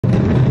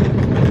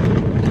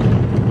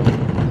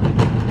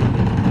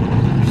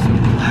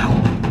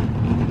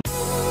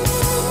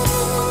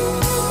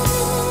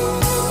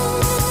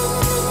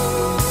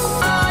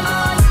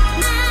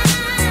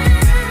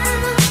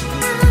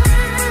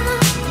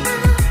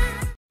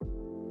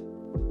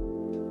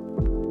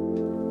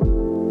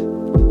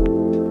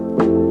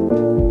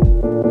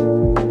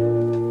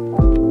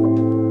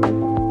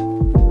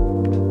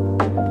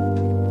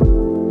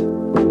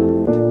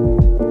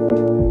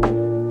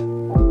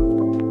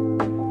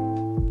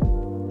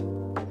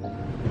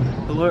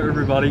Hello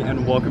everybody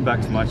and welcome back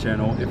to my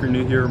channel. If you're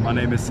new here, my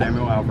name is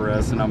Samuel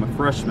Alvarez and I'm a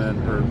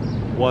freshman, or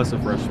was a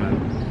freshman,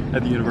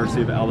 at the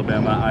University of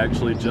Alabama. I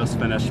actually just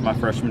finished my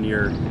freshman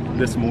year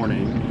this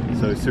morning,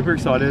 so super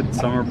excited.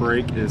 Summer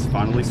break is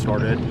finally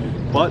started.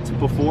 But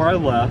before I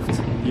left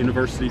the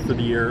university for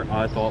the year,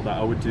 I thought that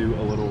I would do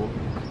a little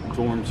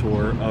dorm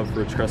tour of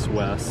Ridgecrest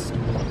West,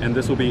 and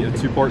this will be a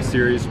two-part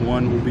series.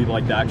 One will be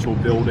like the actual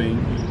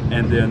building,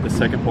 and then the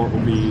second part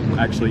will be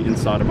actually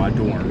inside of my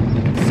dorm.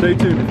 Stay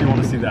tuned if you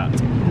want to see that.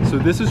 So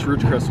this is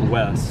Ridgecrest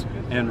West,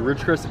 and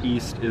Ridgecrest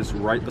East is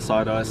right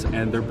beside us,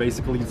 and they're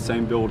basically the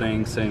same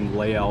building, same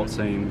layout,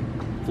 same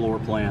floor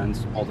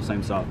plans, all the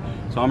same stuff.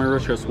 So I'm in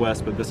Ridgecrest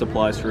West, but this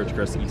applies to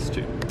Ridgecrest East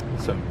too.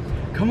 So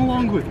come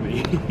along with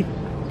me.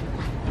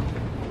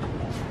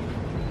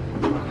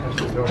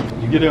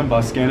 You get in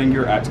by scanning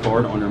your ACT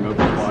card on your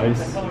mobile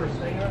device,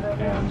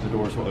 and the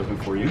doors will open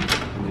for you,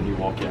 and then you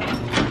walk in.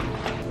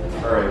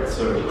 Alright,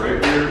 so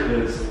right here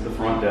is the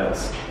front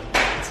desk.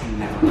 It's in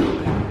that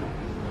building.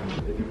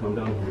 If you come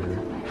down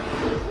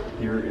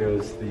here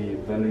is the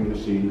vending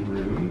machine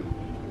room,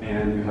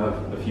 and you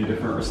have a few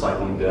different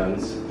recycling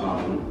bins,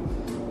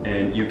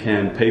 and you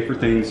can pay for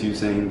things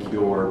using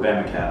your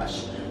Bama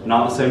Cash.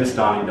 Not the same as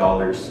dining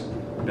dollars.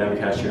 Bama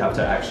Cash you have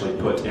to actually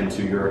put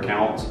into your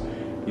account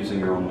using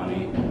your own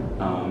money,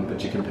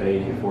 but you can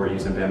pay for it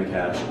using Bama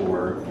Cash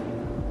or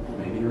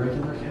maybe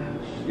regular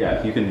cash.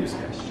 Yeah, you can use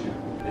cash too.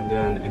 And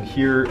then in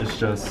here is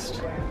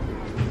just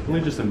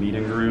really just a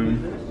meeting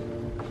room.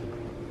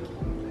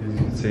 As you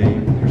can see,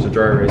 there's a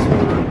dry erase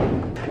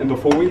board. And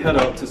before we head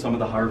up to some of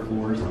the higher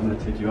floors, I'm going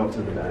to take you up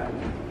to the back,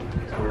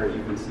 where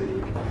you can see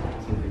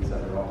some things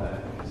that are all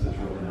back. This is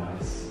really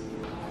nice.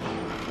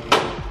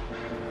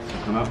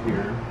 So come up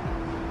here.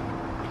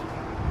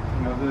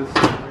 You have this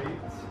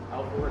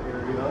outdoor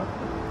area,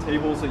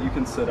 tables that you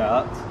can sit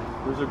at.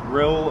 There's a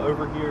grill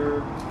over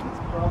here. It's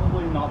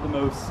probably not the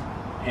most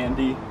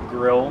handy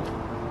grill,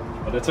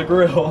 but it's a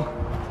grill.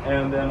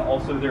 And then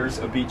also there's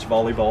a beach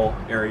volleyball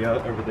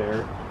area over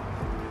there,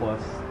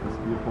 plus this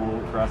beautiful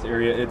grass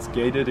area. It's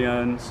gated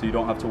in, so you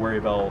don't have to worry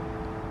about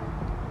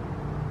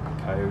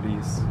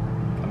coyotes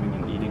coming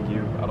and eating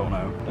you. I don't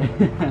know.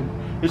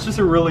 It's just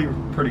a really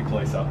pretty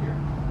place out here.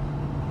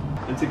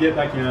 And to get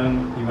back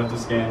in, you have to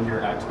scan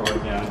your ACT card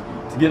again.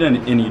 To get in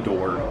any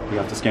door, you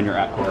have to scan your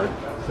ACT card.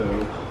 So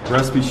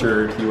rest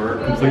assured, you are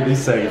completely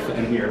safe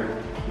in here.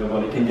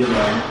 Nobody can get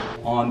in.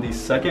 On the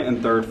second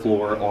and third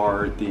floor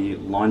are the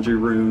laundry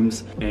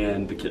rooms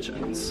and the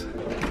kitchens.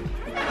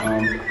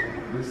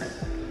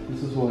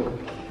 This is what the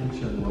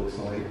kitchen looks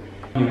like.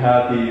 You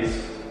have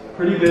these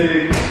pretty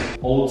big,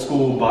 old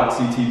school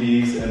boxy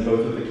TVs in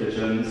both of the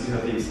kitchens. You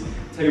have these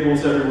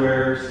tables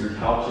everywhere, some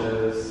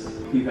couches.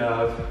 You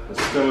have a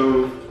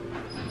stove,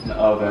 an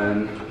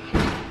oven,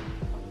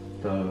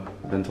 the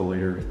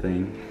ventilator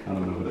thing, I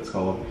don't know what it's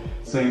called,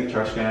 sink,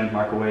 trash can,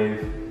 microwave,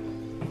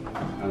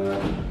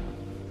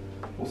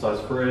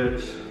 full-size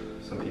fridge.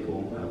 Some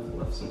people have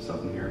left some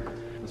stuff in here.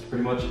 That's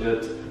pretty much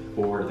it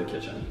for the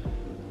kitchen.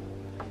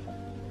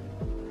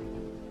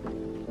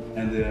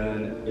 And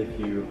then if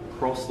you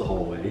cross the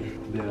hallway,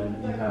 then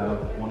you have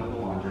one of the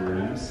laundry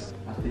rooms.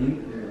 I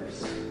think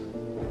there's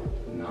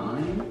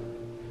 9?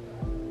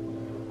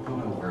 I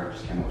don't know where I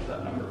just came up with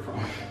that number from.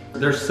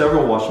 There's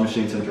several washing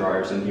machines and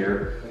dryers in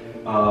here.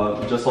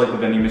 Just like the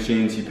vending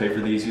machines, you pay for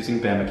these using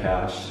Bama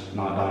Cash,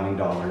 not dining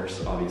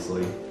dollars,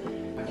 obviously.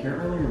 I can't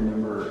really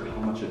remember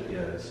how much it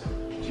is.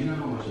 Do you know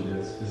how much it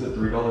is? Is it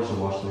 $3 to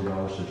wash,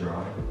 $3 to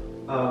dry?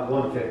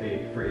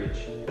 $1.50 for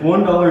each.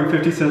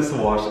 $1.50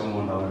 to wash and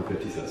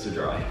 $1.50 to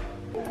dry.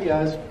 Hey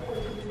guys.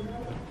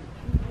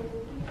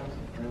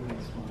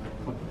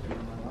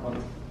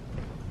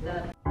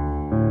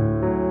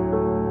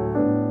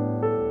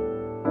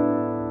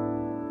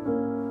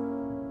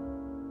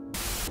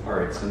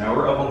 Alright, so now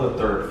we're up on the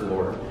third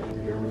floor.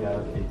 Here we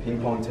have a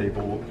ping pong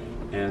table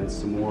and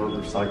some more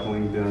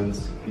recycling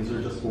bins. These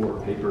are just for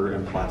paper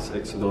and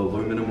plastic, so the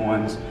aluminum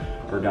ones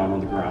are down on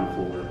the ground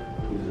floor.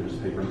 These are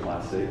just paper and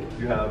plastic.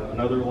 You have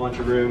another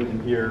laundry room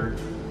in here,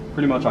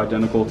 pretty much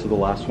identical to the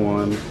last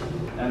one.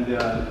 And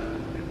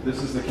then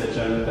this is the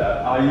kitchen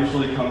that I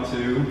usually come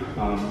to,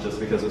 just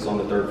because it's on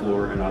the third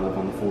floor and I live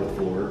on the fourth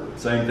floor.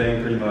 Same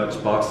thing, pretty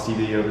much, box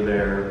TV over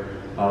there.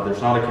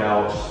 There's not a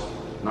couch,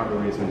 not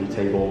really as many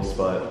tables,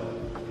 but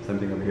same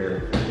thing over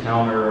here.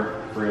 Counter,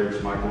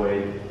 fridge,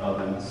 microwave,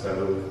 oven,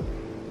 stove,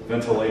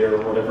 ventilator,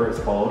 whatever it's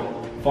called.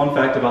 Fun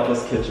fact about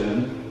this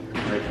kitchen,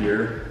 right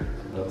here,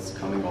 that's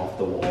coming off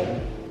the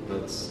wall.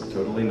 That's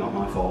totally not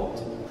my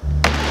fault.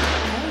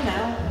 Hey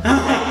now.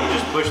 You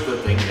just push the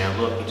thing down,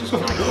 look, you just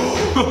kind of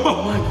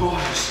oh my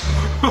gosh.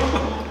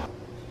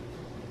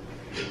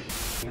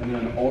 And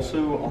then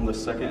also on the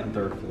second and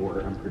third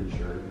floor, I'm pretty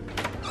sure,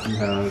 you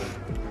have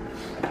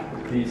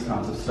these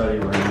kinds of study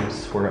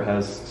rooms where it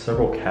has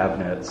several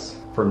cabinets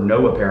for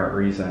no apparent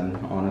reason,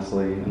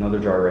 honestly. Another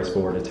dry erase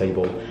board, a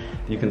table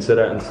you can sit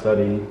at and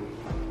study.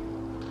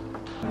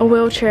 A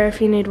wheelchair if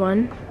you need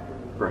one.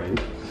 Right.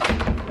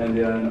 And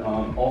then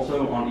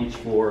also on each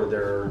floor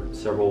there are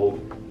several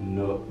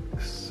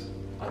nooks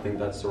I think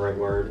that's the right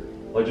word.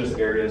 Like just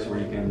areas where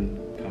you can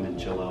come and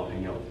chill out,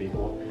 hang out with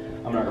people.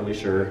 I'm not really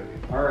sure.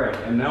 All right,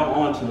 and now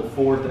on to the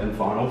fourth and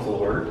final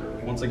floor.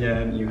 Once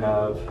again, you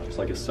have just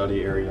like a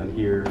study area in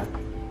here,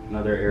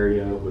 another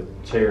area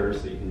with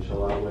chairs that you can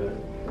chill out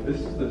with. This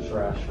is the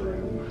trash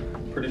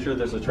room. Pretty sure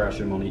there's a trash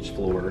room on each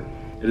floor.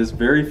 It is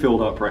very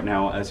filled up right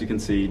now, as you can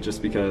see,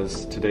 just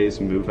because today's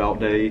move out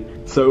day.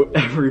 So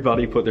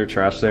everybody put their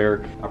trash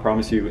there. I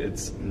promise you,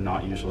 it's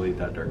not usually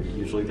that dirty.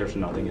 Usually there's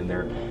nothing in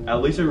there.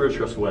 At least at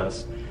Ridgecrest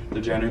West, the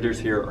janitors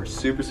here are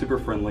super, super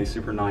friendly,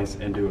 super nice,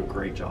 and do a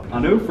great job. I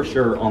know for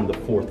sure on the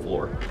 4th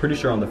floor, pretty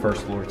sure on the 1st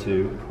floor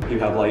too, you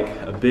have like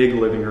a big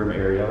living room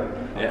area.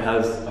 It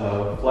has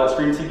a flat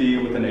screen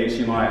TV with an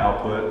HDMI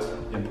output,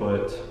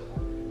 input,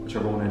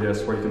 whichever one it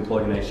is, where you can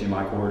plug an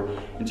HDMI cord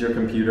into your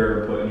computer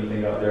and put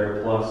anything up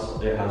there. Plus,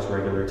 it has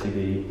regular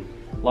TV.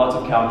 Lots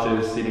of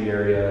couches, seating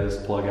areas,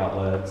 plug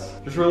outlets.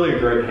 Just really a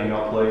great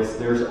hangout place.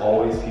 There's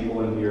always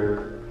people in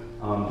here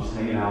just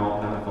hanging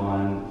out, having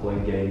fun,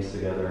 playing games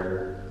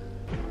together.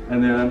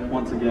 And then,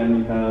 once again,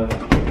 you have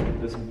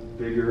this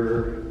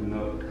bigger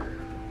nook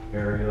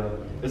area.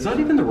 Is that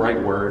even the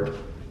right word?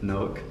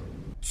 Nook?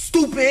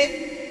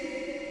 Stupid!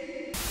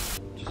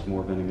 Just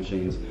more vending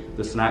machines.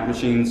 The snack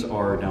machines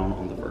are down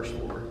on the 1st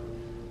floor,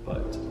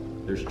 but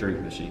there's drink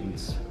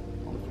machines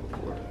on the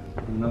 4th floor.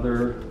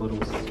 Another little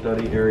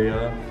study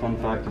area. Fun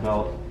fact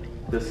about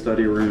this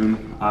study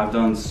room, I've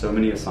done so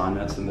many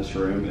assignments in this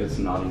room, it's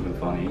not even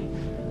funny.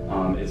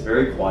 It's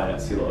very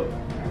quiet. See, look.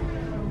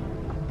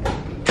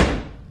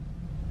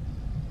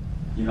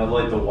 You have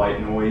like the white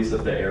noise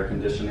of the air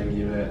conditioning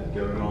unit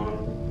going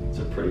on. It's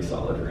a pretty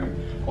solid room.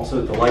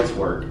 Also, the lights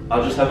work.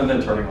 I just haven't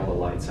been turning all the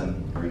lights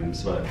in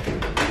rooms, but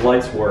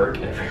lights work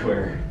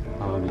everywhere.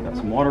 You got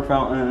some water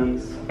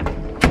fountains.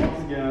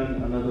 Once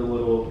again, another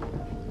little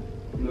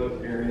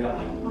nook area.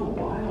 I don't know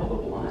why all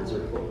the blinds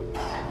are closed.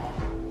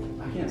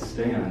 I can't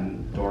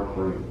stand dark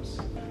rooms.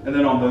 And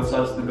then on both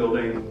sides of the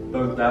building,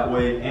 both that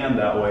way and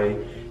that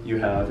way, you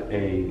have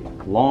a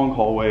long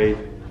hallway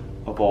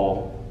of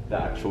all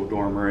the actual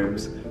dorm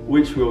rooms,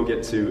 which we'll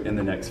get to in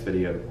the next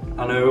video.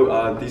 I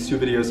know these 2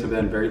 videos have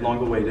been very long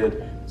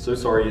awaited. So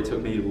sorry, it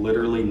took me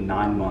literally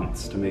 9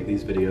 months to make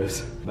these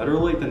videos. Better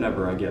late than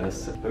never, I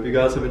guess. Hope you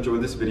guys have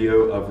enjoyed this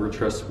video of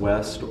Ridgecrest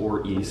West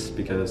or East,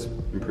 because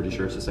I'm pretty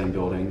sure it's the same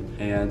building.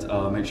 And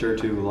make sure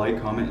to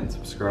like, comment, and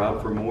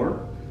subscribe for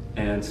more.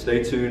 And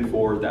stay tuned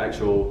for the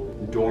actual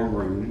dorm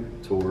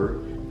room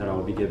tour that I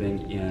will be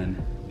giving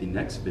in the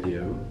next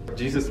video.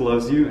 Jesus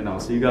loves you, and I'll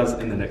see you guys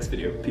in the next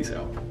video. Peace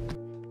out.